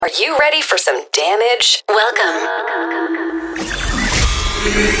you ready for some damage? Welcome.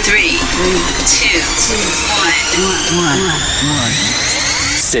 3, 2, 1.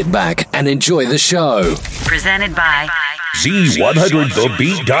 Sit back and enjoy the show. Presented by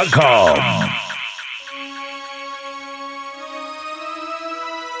Z100thebeat.com.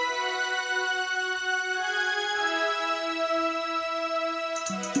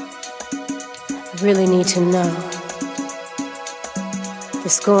 I really need to know.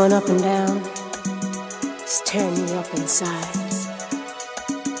 This going up and down is tearing me up inside.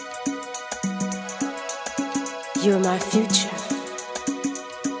 You're my future.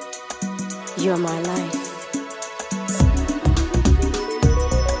 You're my life.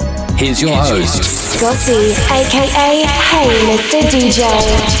 Here's your host, Scotty, aka Hey Mr.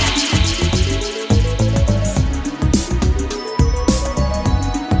 DJ.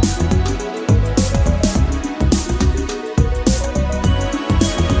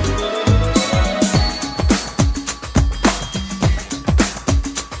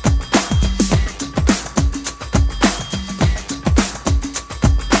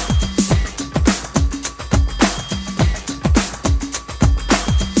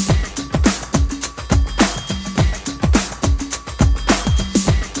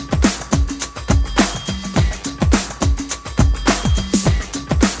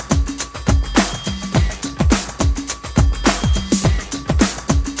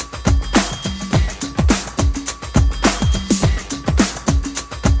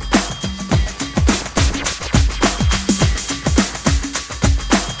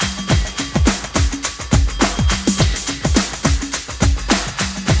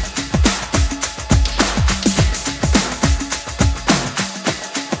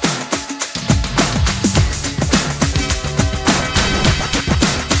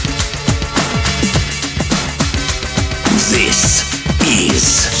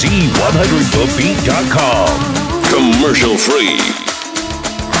 Z100thebeat.com. Commercial free.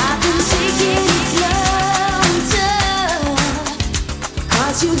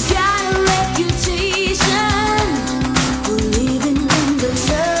 You got a reputation for living in the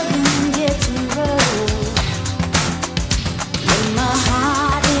love and getting rough. When my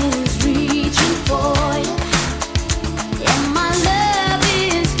heart is reaching for you, and my love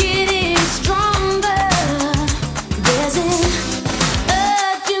is getting stronger, there's an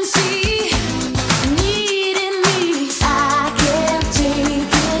urgency needing me. I can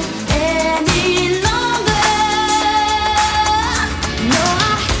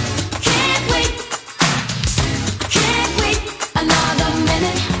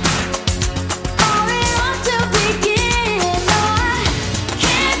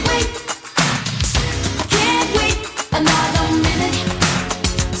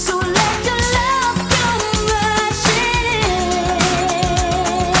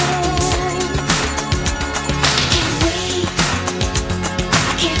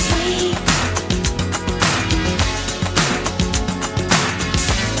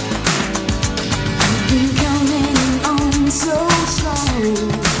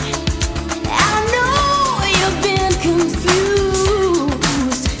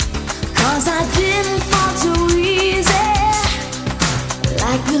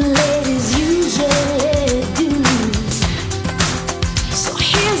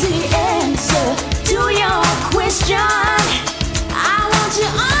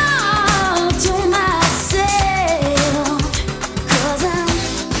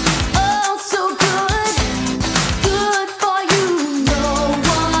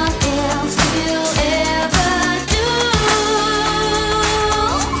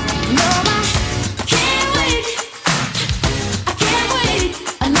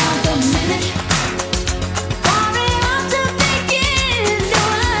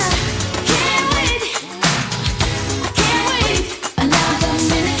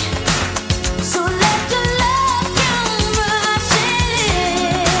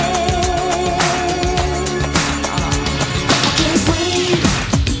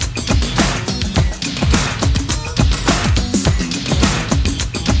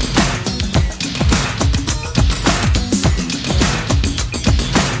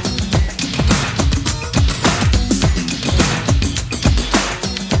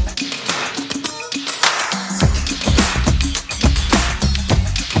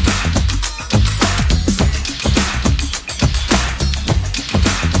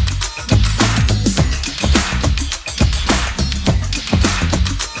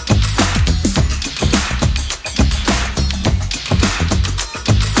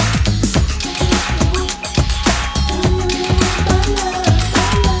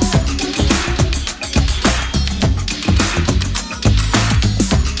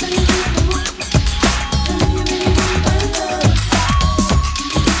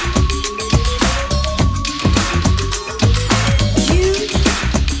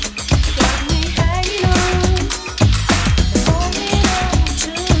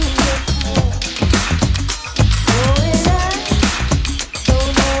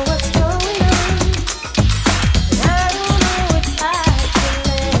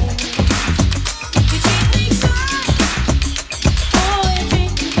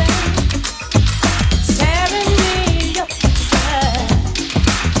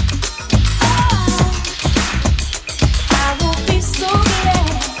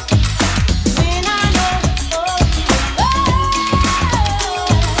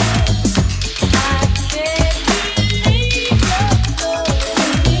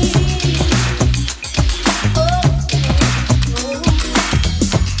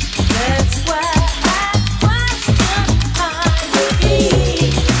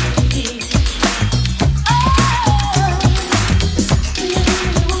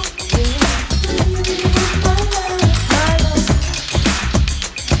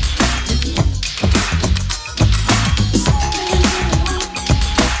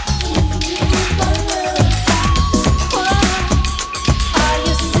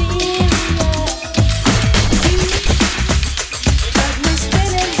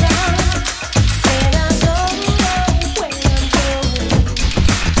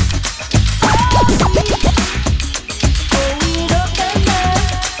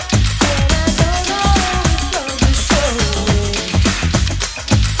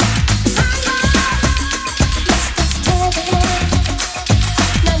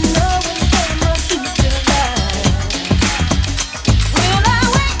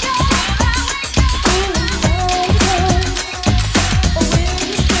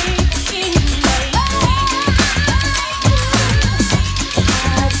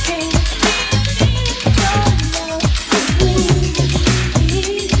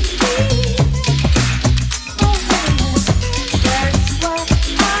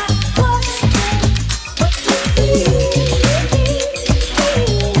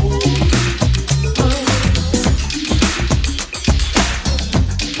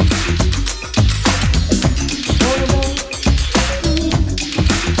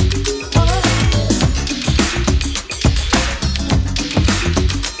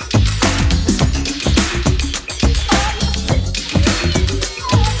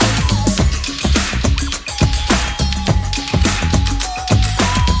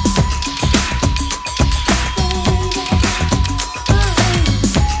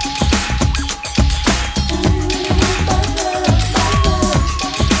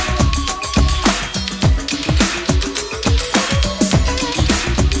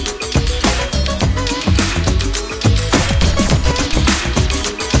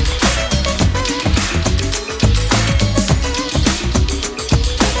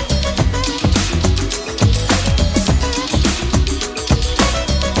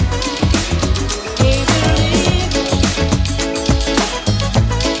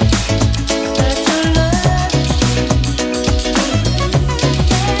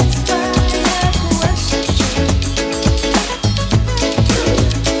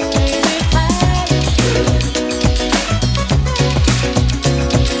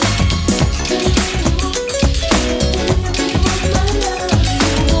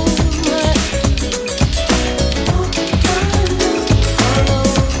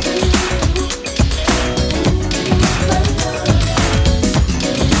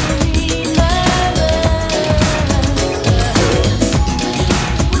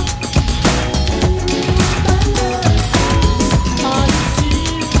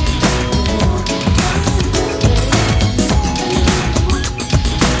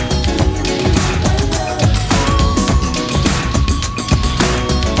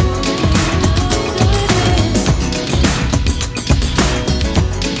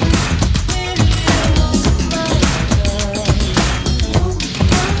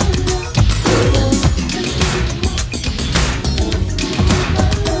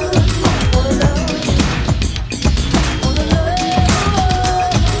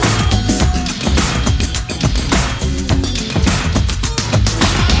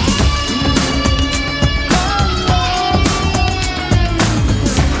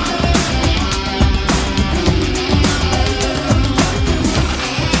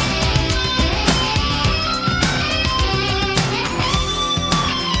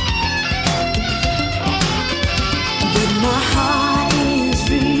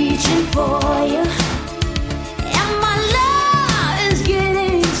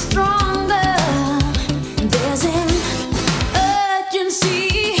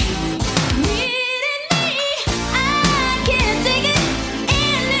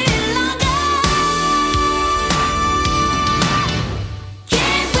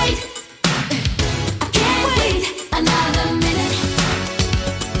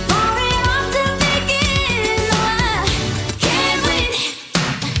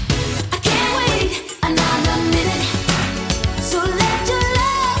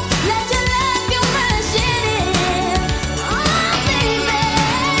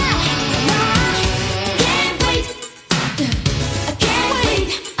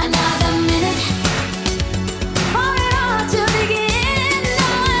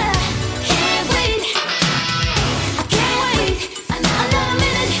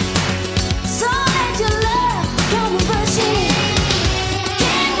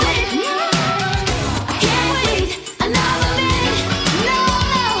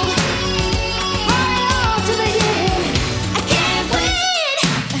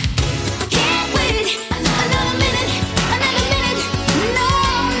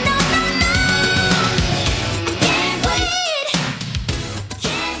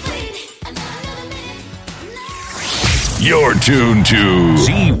You're tuned to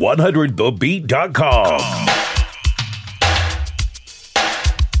Z100thebeat.com.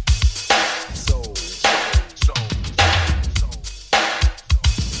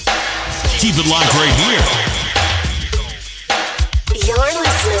 Keep it locked right here. You're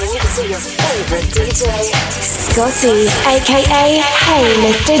listening to your favorite DJ, Scotty, aka Hey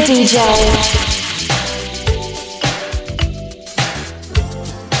Mr. DJ.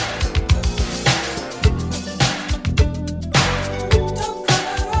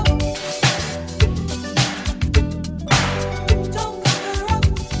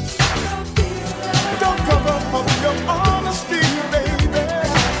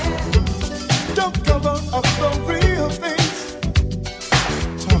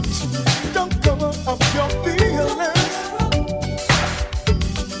 Talk of your feelings.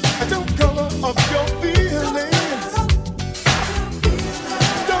 Don't cover up your feelings.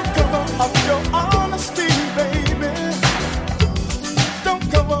 Don't cover up your honesty, baby. Don't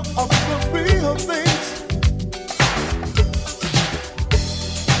cover up the real things.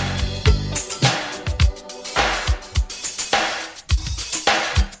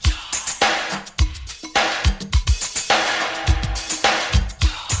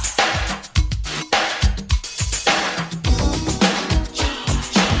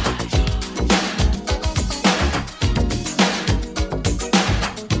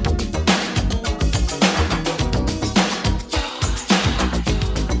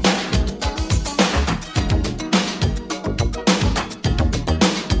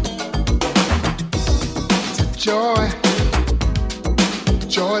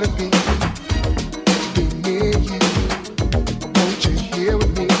 Joy to be near you. Won't you here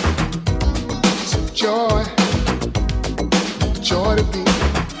with me? So joy to be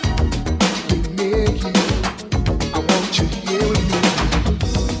near you. I want you here with me.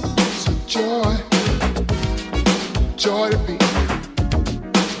 So joy to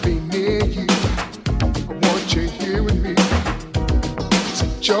be near you. I want you here with me. So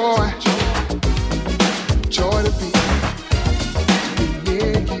joy to be.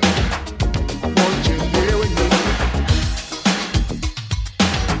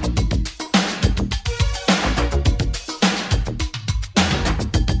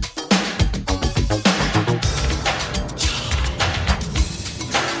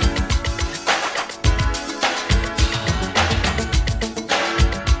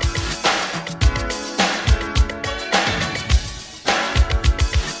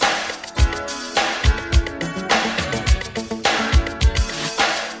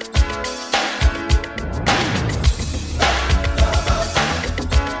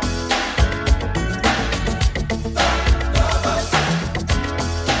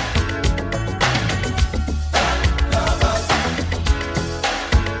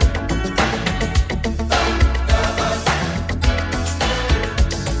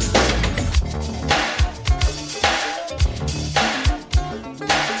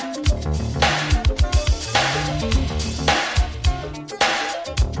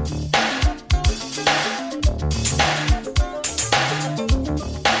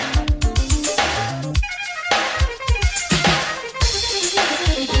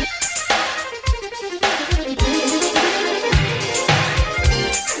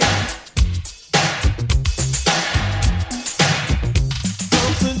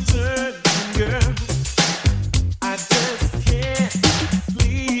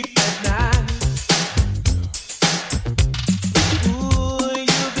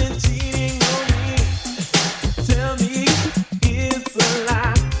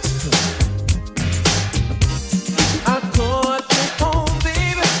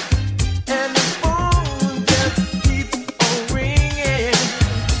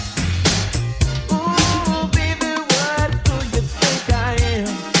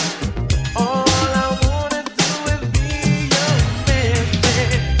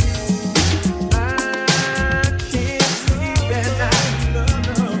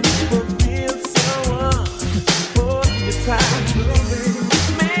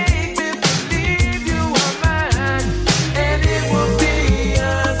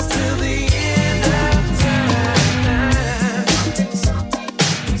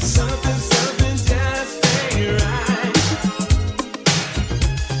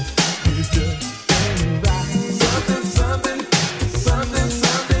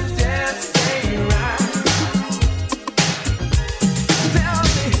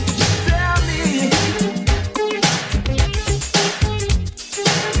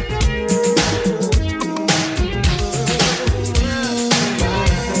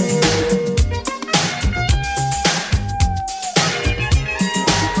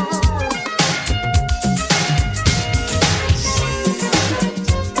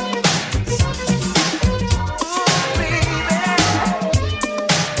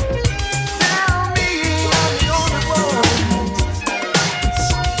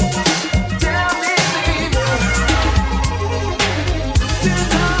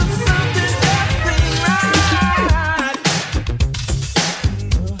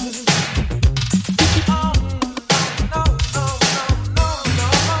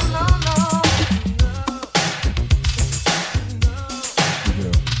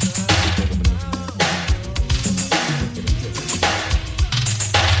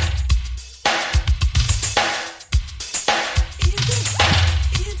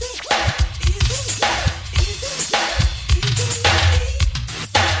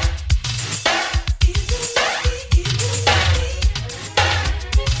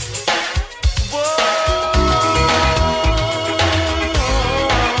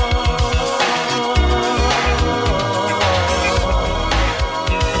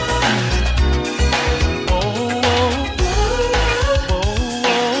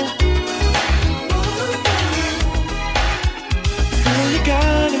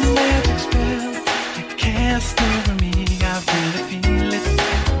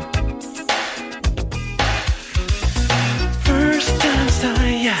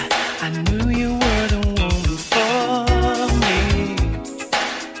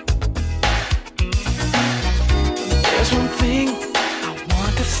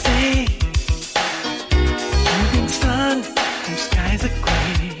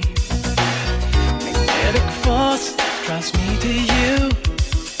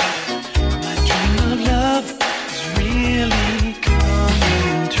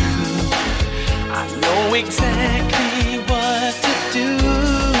 exactly what to do.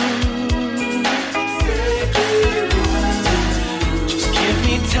 Just give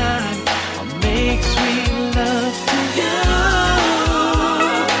me time, I'll make sweet love to you.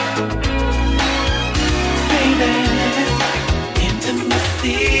 Baby,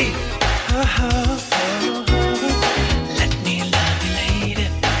 intimacy. Let me love you, lady.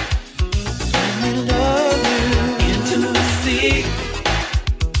 Let me love you. Intimacy.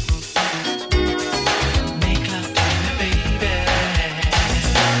 Make love to you.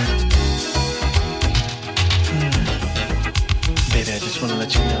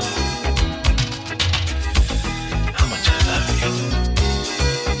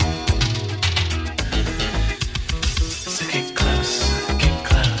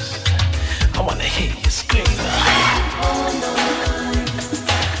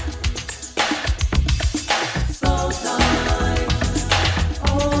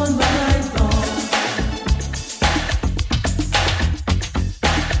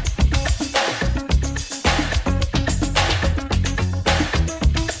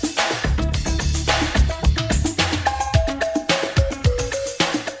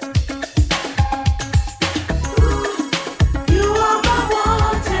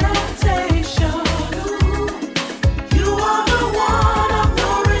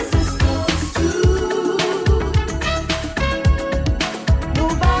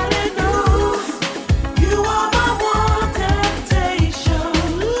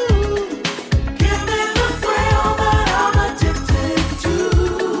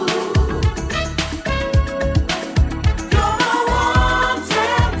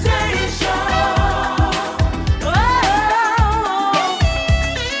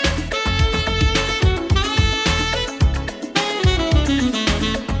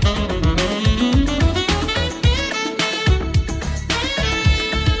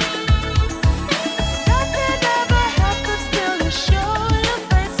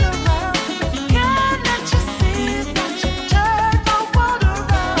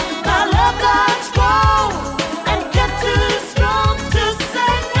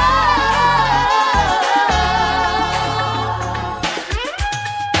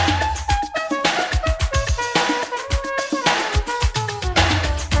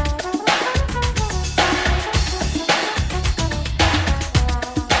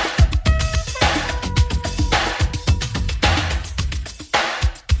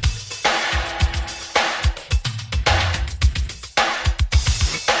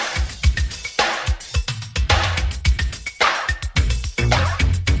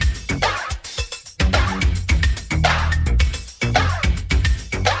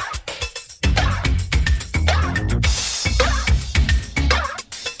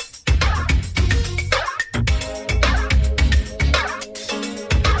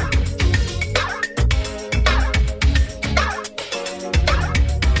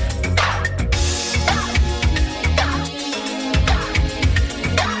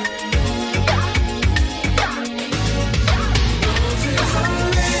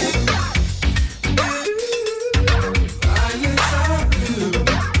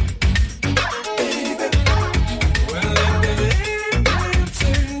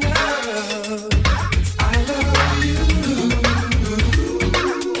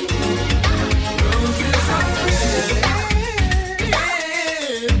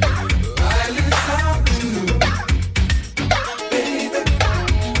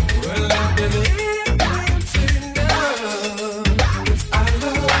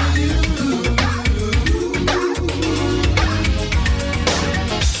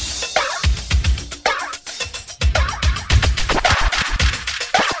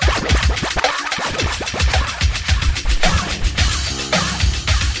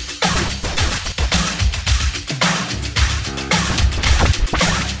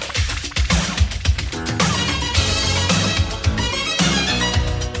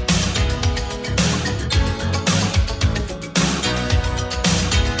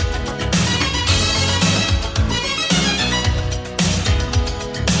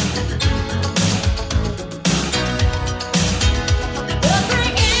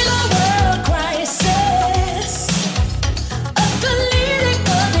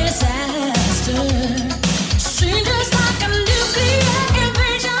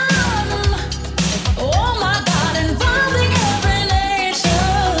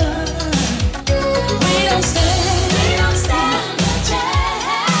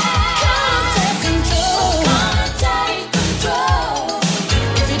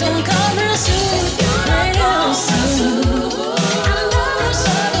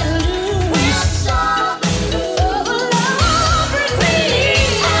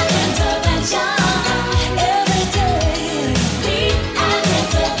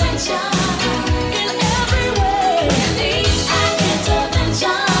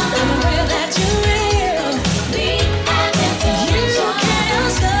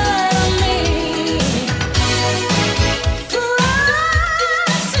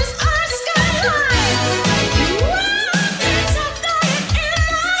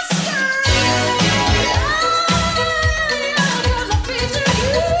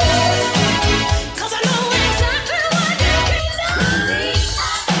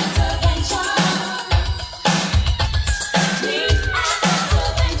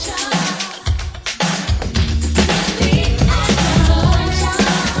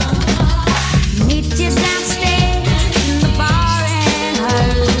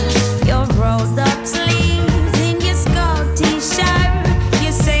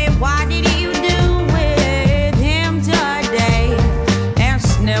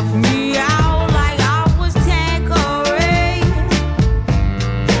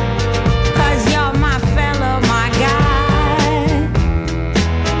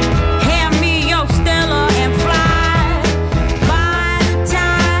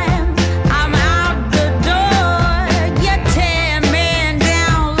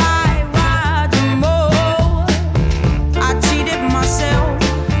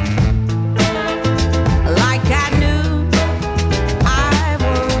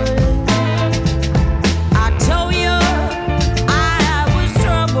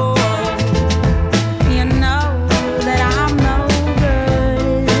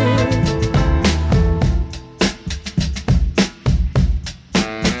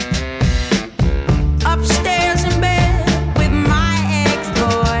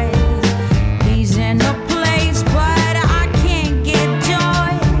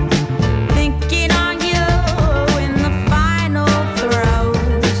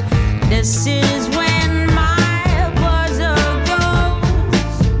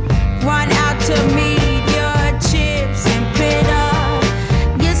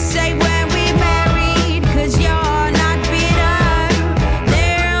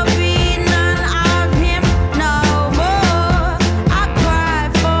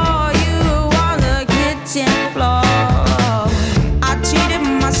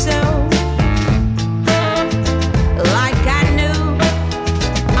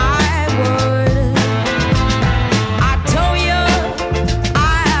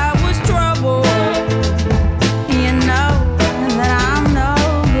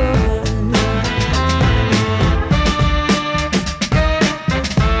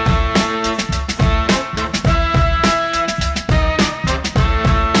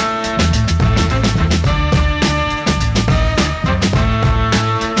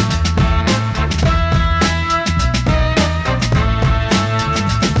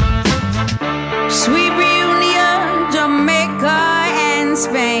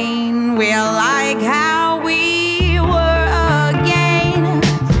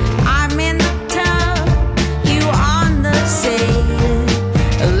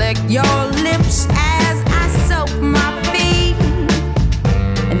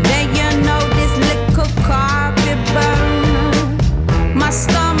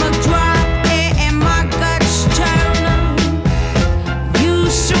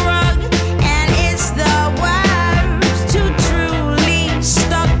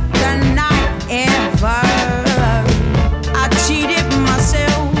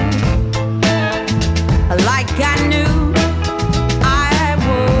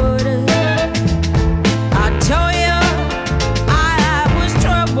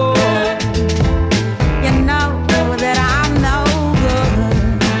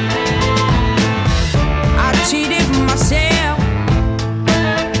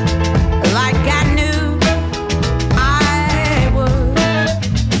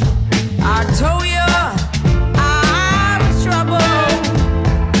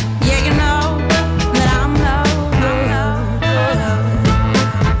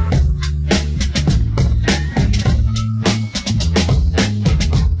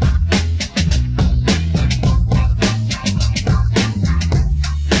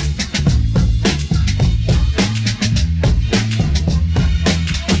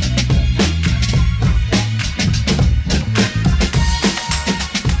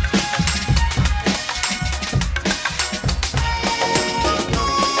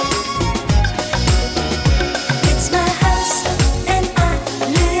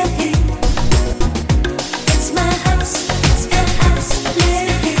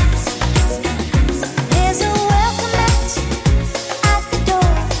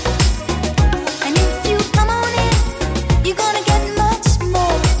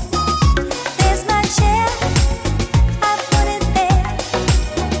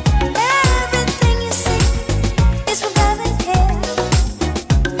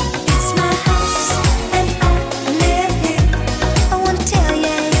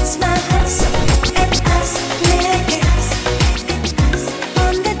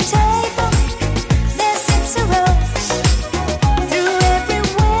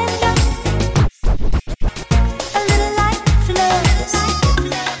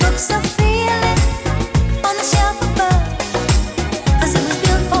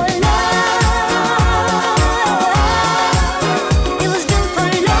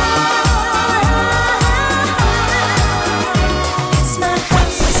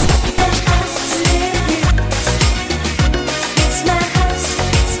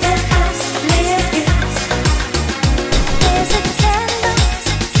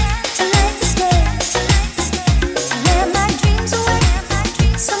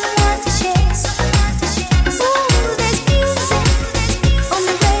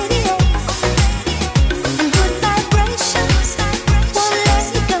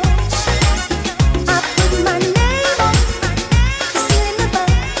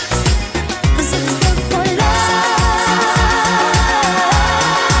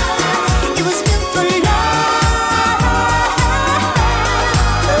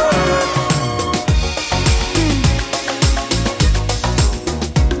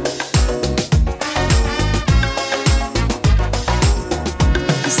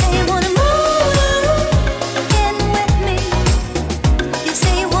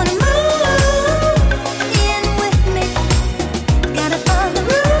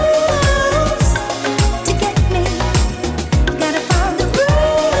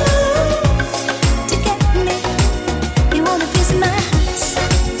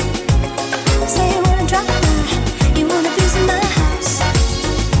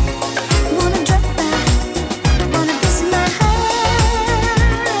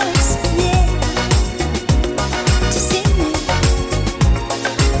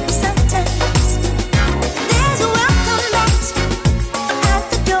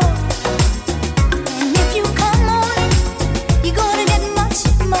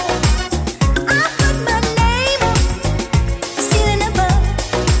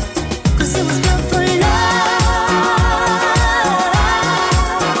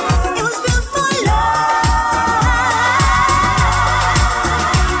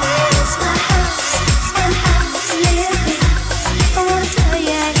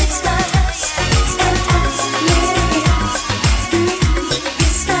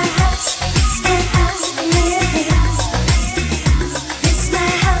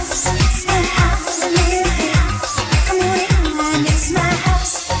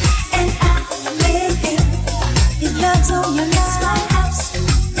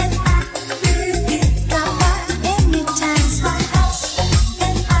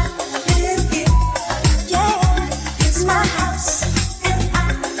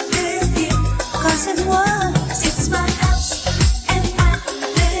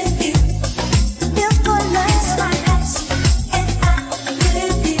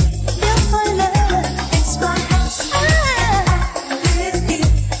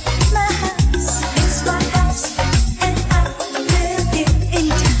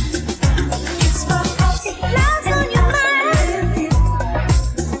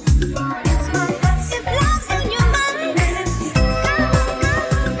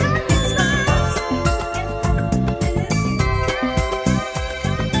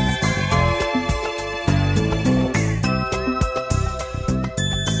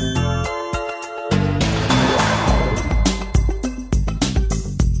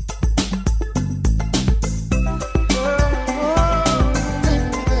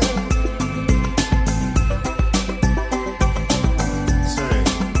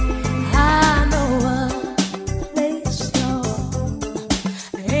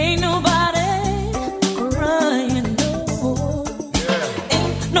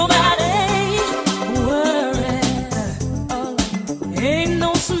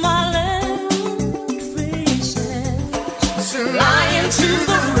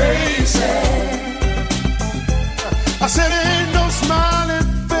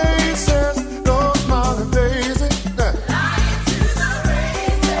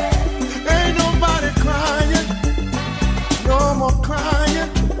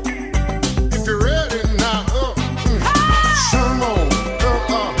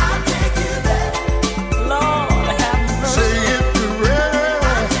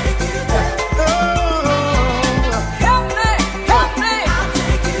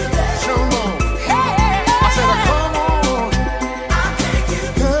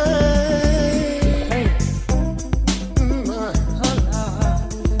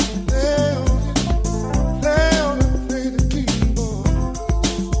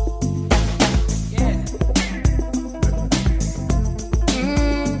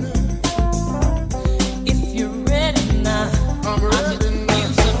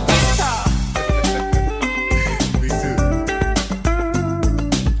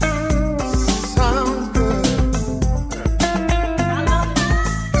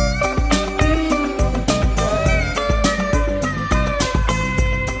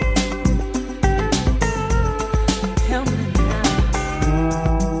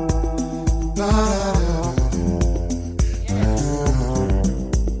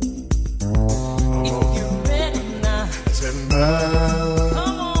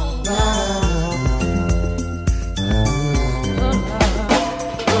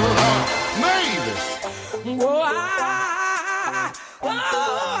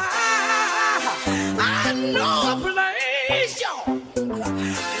 no place, yo.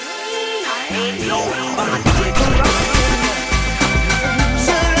 I ain't nobody to love.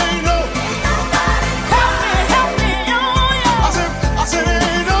 Said ain't no. Help me, oh yeah. I said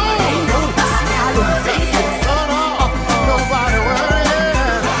ain't no. Nobody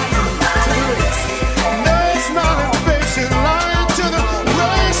worrying. No smiling faces lying to the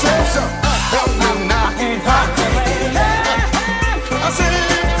races. Help me now. I said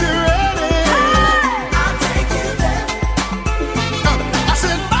if you're ready, I'll take you there. I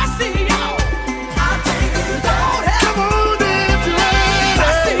said I see y'all. I'll take you there. Come on if you're ready. I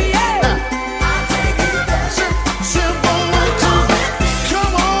see you. I'll take you there. Simple and true.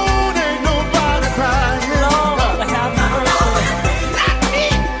 Come on, ain't nobody crying. Lord, have mercy. Let me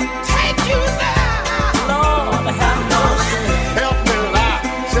take you there. Lord, have mercy. Help me, Lord.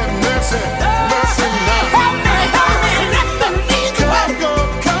 Say mercy, mercy now. Help me, let me lead the way.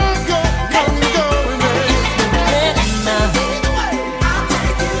 Come go, let me go. I'll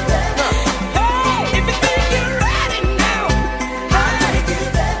take you there. Hey, if you think you're ready now, I'll take you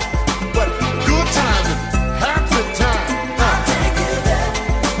there. But good times and happy time. I'll take you there.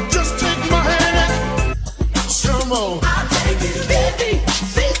 Just take my hand and some more. I'll take you there.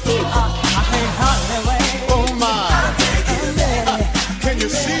 I can't hardly wait. Oh my. I'll take you there. Can you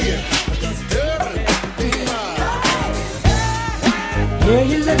see it? Girl,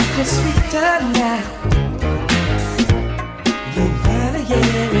 you lookin' sweeter now. You better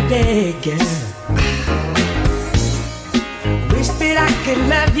every day, girl. Wish that I could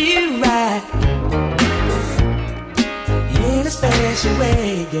love you right in a special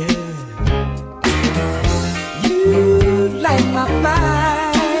way, girl. You light my fire.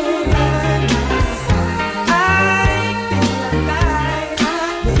 I feel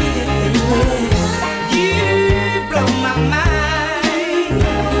alive with you. You blow my mind.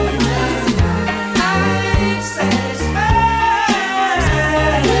 I'm satisfied.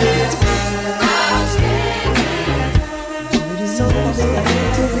 So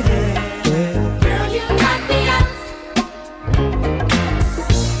Girl, you got me up.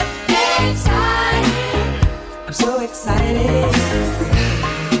 Excited. I'm so excited.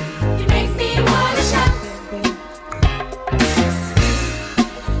 You make me wanna shout.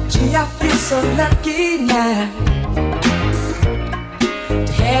 Gee, I feel so lucky now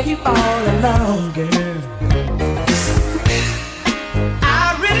to have you all along, girl.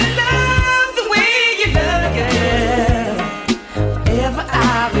 I really love the way you look, girl. Forever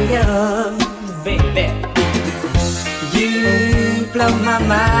I'll be yours, baby. You blow my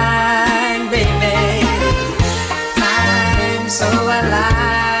mind, baby. I'm so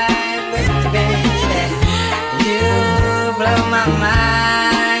alive with you, baby. You blow my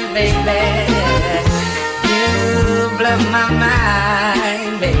mind, baby. You blow my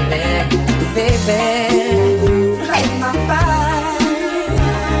mind, baby. Baby, light my fire.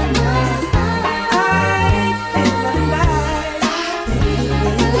 I feel alive,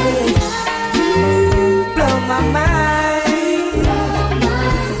 baby. You blow my mind.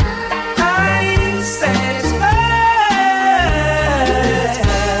 I'm satisfied.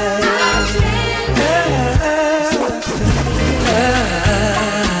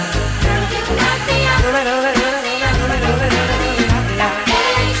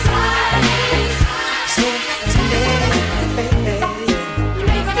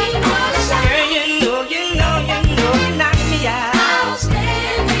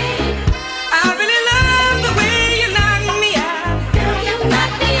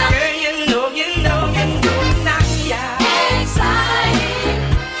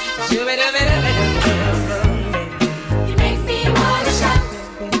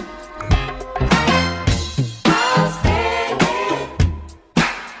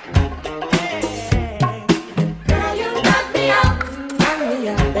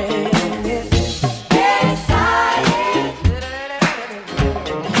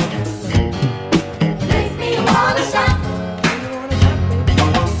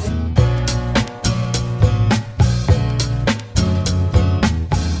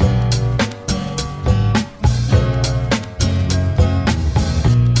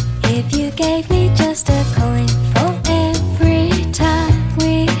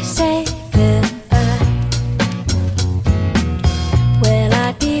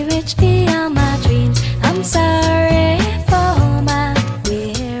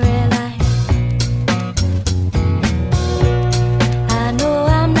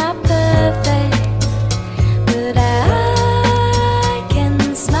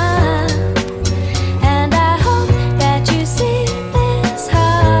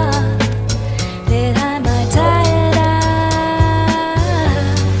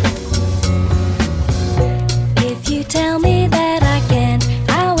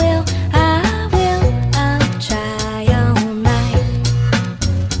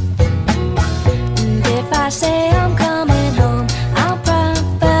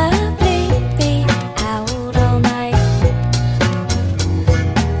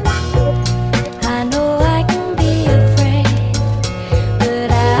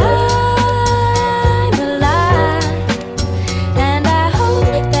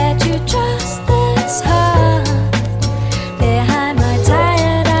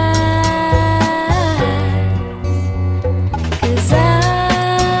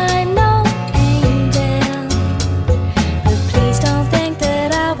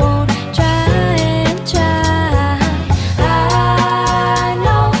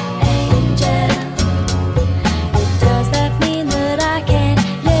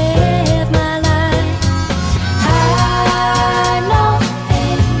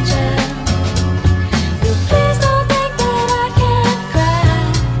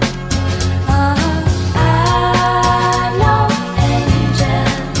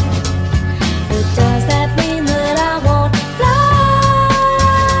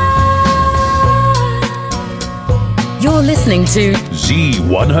 You're listening to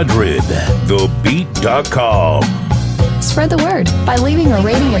Z100, thebeat.com. Spread the word by leaving a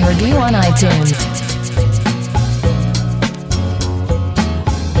rating and review on iTunes.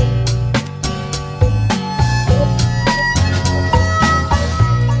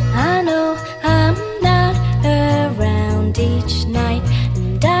 I know I'm not around each night,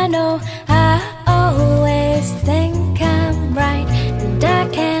 and I know I always think I'm right, and I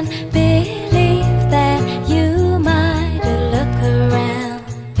can't believe that you might look around,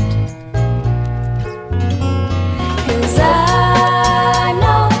 'cause I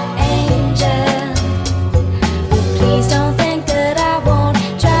know, angel, but please don't think that I won't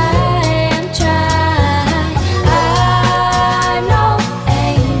try and try. I know,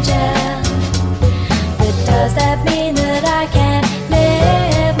 angel, but does that mean that I can't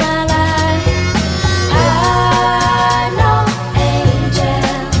live my life? I know, angel,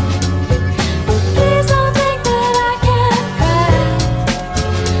 but please don't think that I can't cry.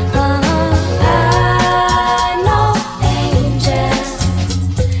 I know, angel,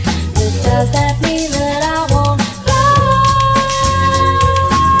 but does that mean that I won't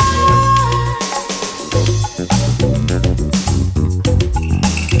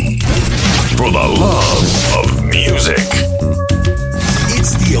For the love of music.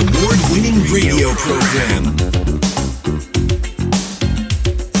 It's the award-winning radio program.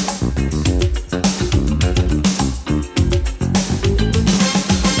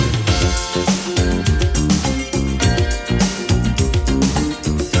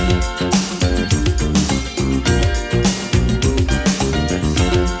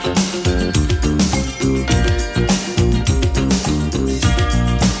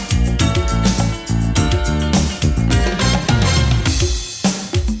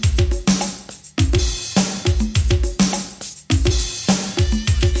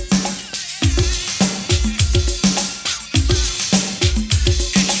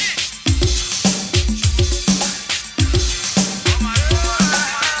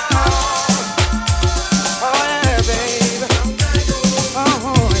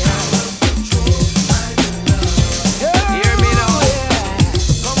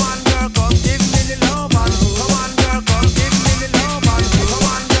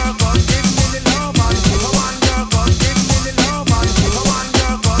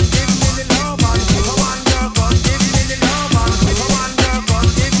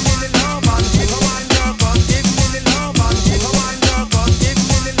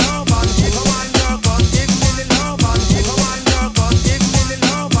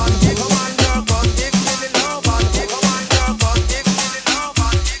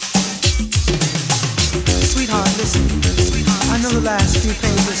 Sweetheart, listen. I know the last few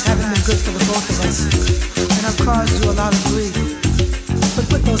pages haven't been good for the both of us, and I've caused you a lot of grief. But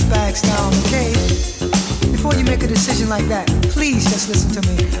put those bags down, okay? Before you make a decision like that, please just listen to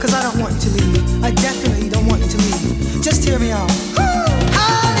me, because I don't want you to leave. I definitely don't want you to leave. Just hear me out.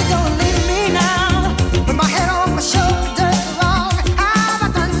 Honey, don't leave me now, with my head on my shoulders wrong. Have I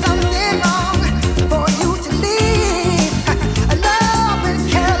done something wrong for you to leave? I love and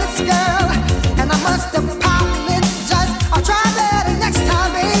careless girl, and I must apologize. I'll try better next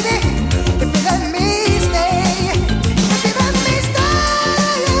time, baby. If you let me stay, if you let me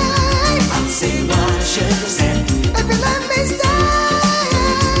stay, I'll say what I should have said. if you let me stay,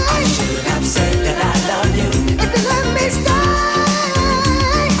 I should have said that I love you. if you let me stay.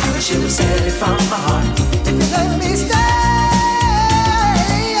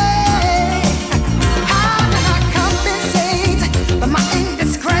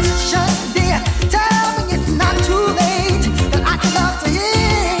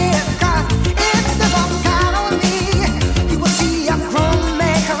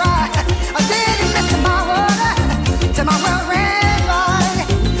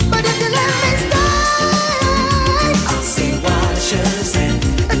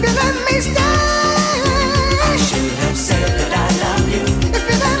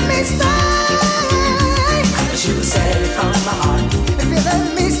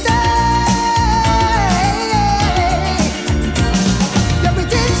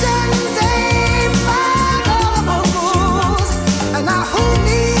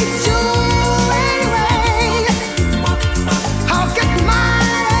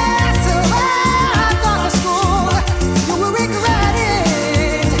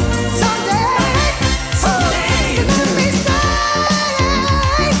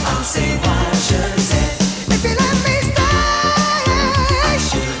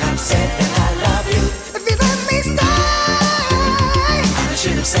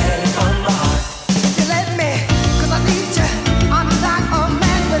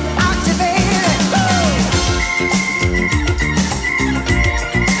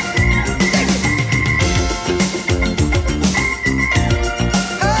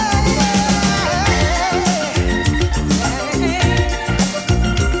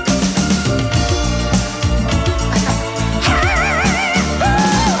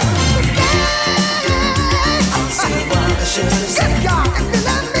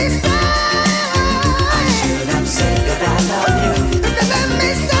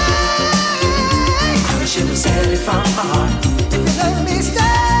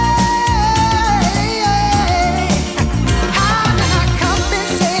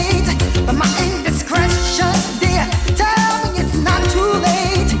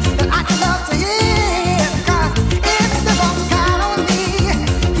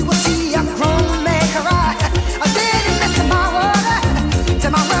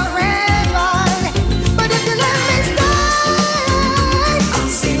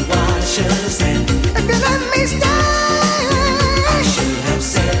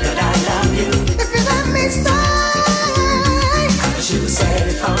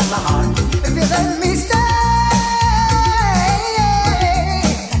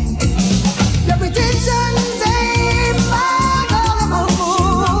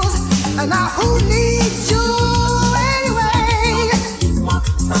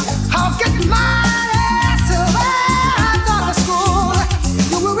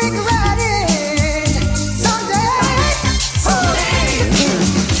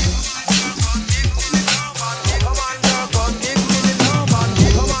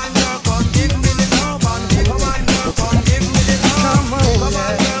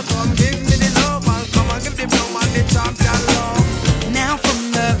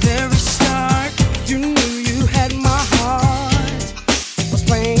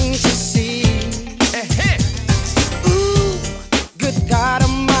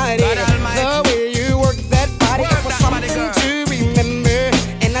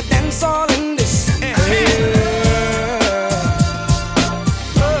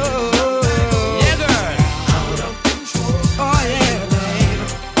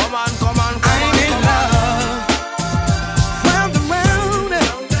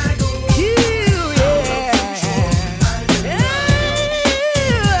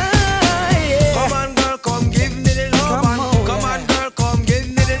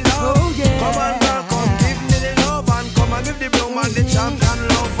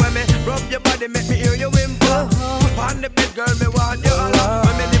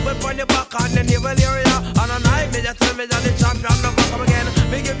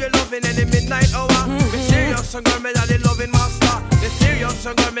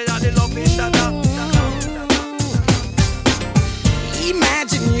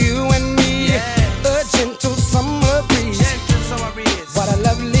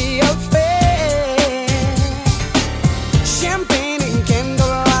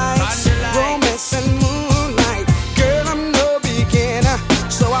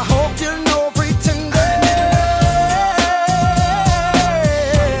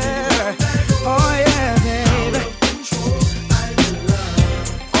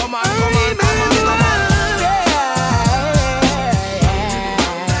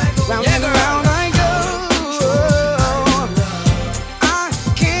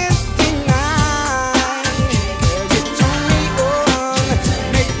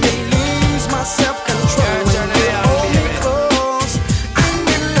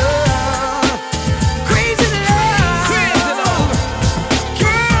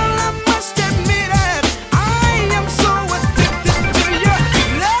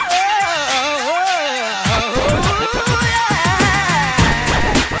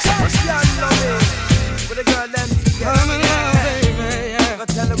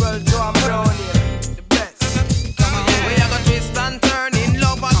 the world to I'm around here. The best. Come on. We are gonna twist and turn in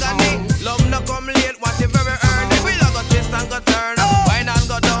love agony. Love no come late, what you very early. We are gonna twist and go turn. Wine and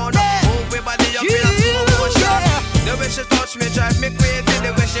go down. Move your body up in a slow motion. The way she touch me drive me crazy.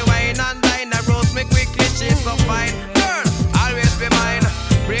 The way she wine and dine and roast me quickly. She's so fine. Girl, always be mine.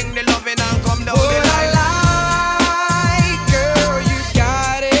 Bring the loving and come down the line.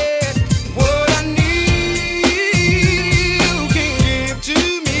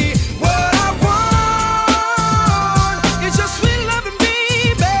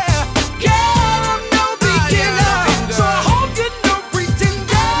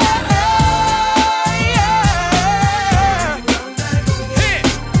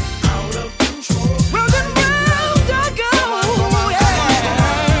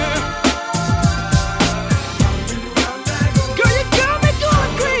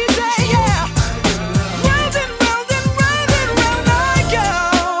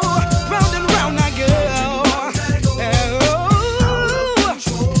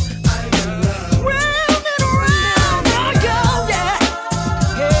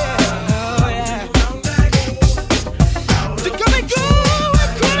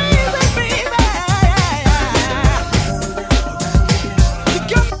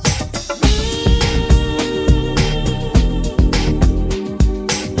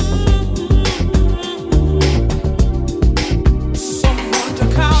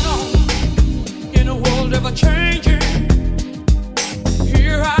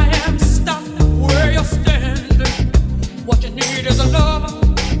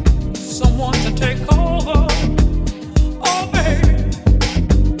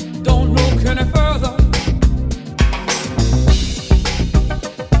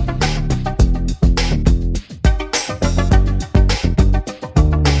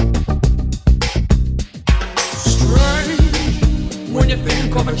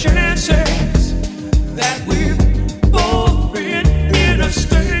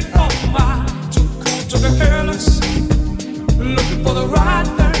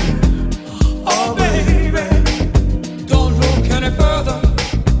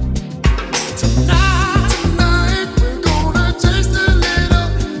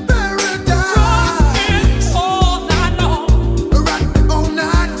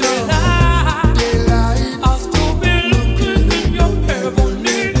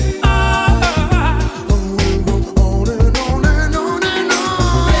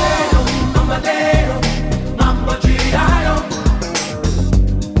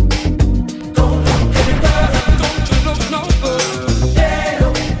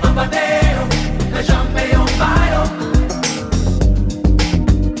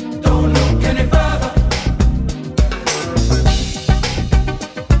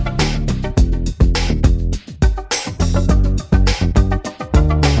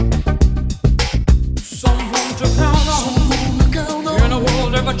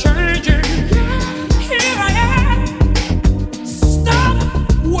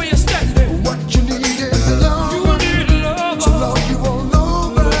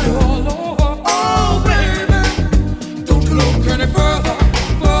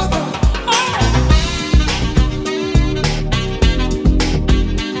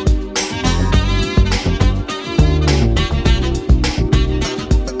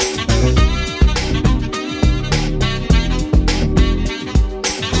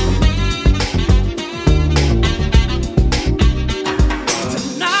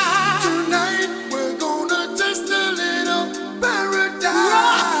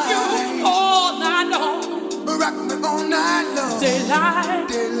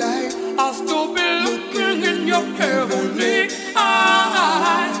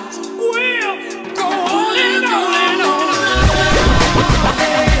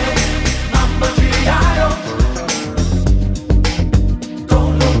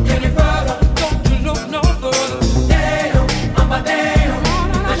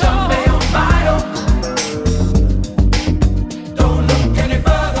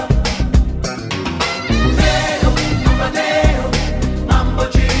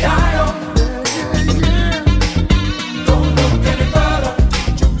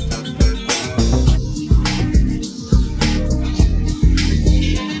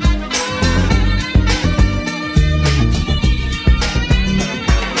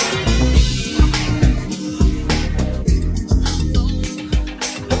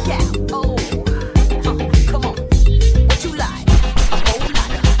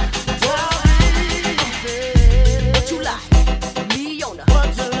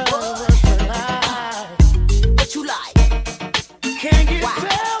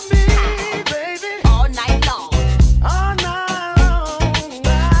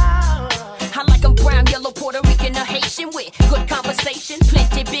 it. Good conversation,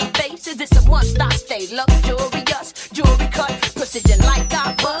 plenty big faces. It's a must-stop, stay luxurious. Jewelry cut, precision like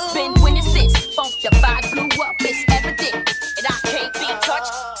I bust. Been winning since funk the vibe blew up. It's evident and I can't be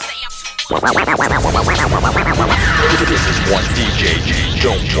touched. Say I'm This is one DJ you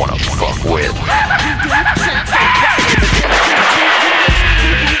don't wanna fuck with.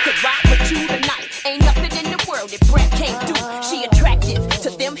 Could rock with you tonight. Ain't nothing in the world that Brat can't do. She attractive to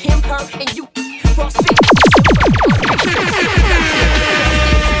them, him, her, and you. Frostbit.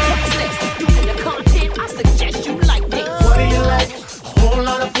 Doing the content, I suggest you like this. What do you like? A whole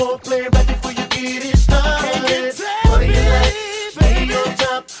lot of foreplay right before you get it started. What do you like? Lay on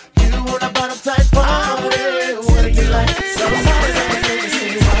top. You want a bottom type party. What do you like? Somebody that can make you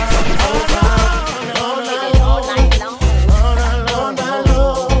sing all night long.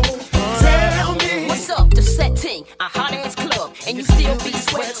 Tell me what's up, the setting, a hot ass club, and you still be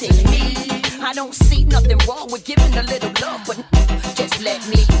sweating me. I don't see nothing wrong with giving a little love, but just let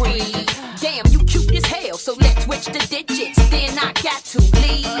me breathe. Damn, you cute as hell, so let's switch the digits. Then I got to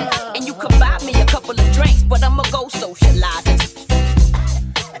leave, and you could buy me a couple of drinks, but I'ma go socializing.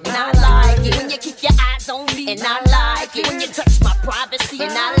 And I like it when you keep your eyes on me, and I like it when you touch my privacy,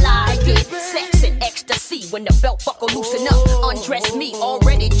 and I like it. Sex and ecstasy when the belt buckle loosen up. Undress me,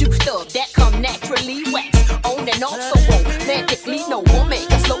 already juiced up, that come naturally wax. On and off so romantically, no woman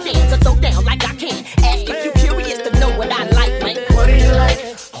can slow dance or throw down like I can. Ask if you curious to know what I like, man. What do you like?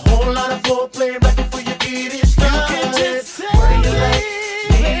 A whole lot of foreplay right before you get it started. What do you like?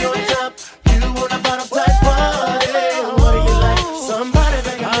 Lay on top. You want a bottom type party. What do you like? Somebody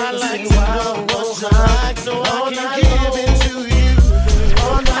that can make you sing wild one time. So I can give it to you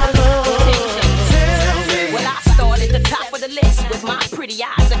all night long. Well, I start at the top of the list with my pretty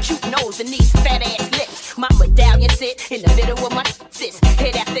eyes, a cute nose, and these fat ass lips. My medallion sit in the middle of my sis,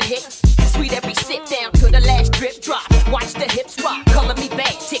 hit after hit, sweet every sit down to the last drip drop. Watch the hips rock, color me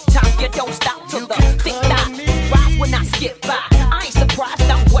bad, tick tock, you don't stop till the thick dot. Ride when I skip by, I ain't surprised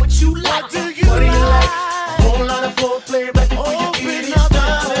on what you like. What do you like? A whole lot of foreplay right before you get it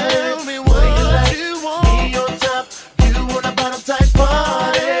started. What do you like? Be on top. You want a bottom type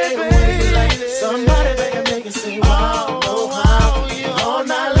party. What do you like? Somebody that can make it sing wow, oh, wow, all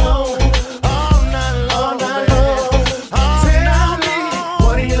night long. All night long. Tell me,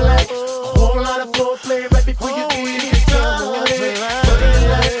 what do you like? A whole lot of foreplay right before you get it started. What do you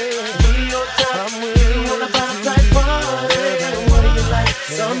like? Be on top. You want a bottom type party. What do you like?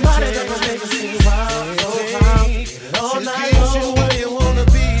 Somebody that can make it sing wow, oh, wow, all night long. Where you wanna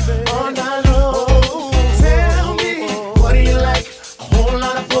be, baby. All night long. Tell me, what do you like? A whole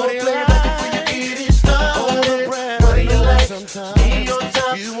lot of foreplay right before you get it started. What do you like? Be on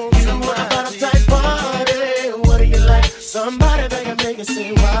top. You want a bottom type party. What do you like? Somebody that can make it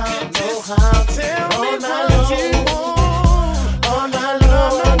sing wow, oh, wow. Tell me what you want. All night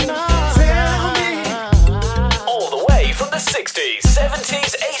long. Tell me. All the way from the 60s,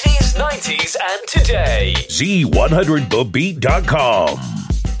 70s, 80s, 90s, and today. Z100thebeat.com.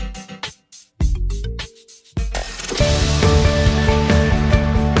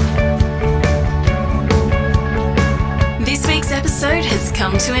 This week's episode has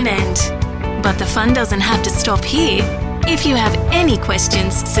come to an end. But the fun doesn't have to stop here. If you have any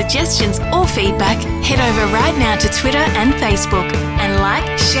questions, suggestions, or feedback, head over right now to Twitter and Facebook and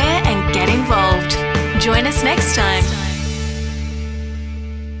like, share, and get involved. Join us next time.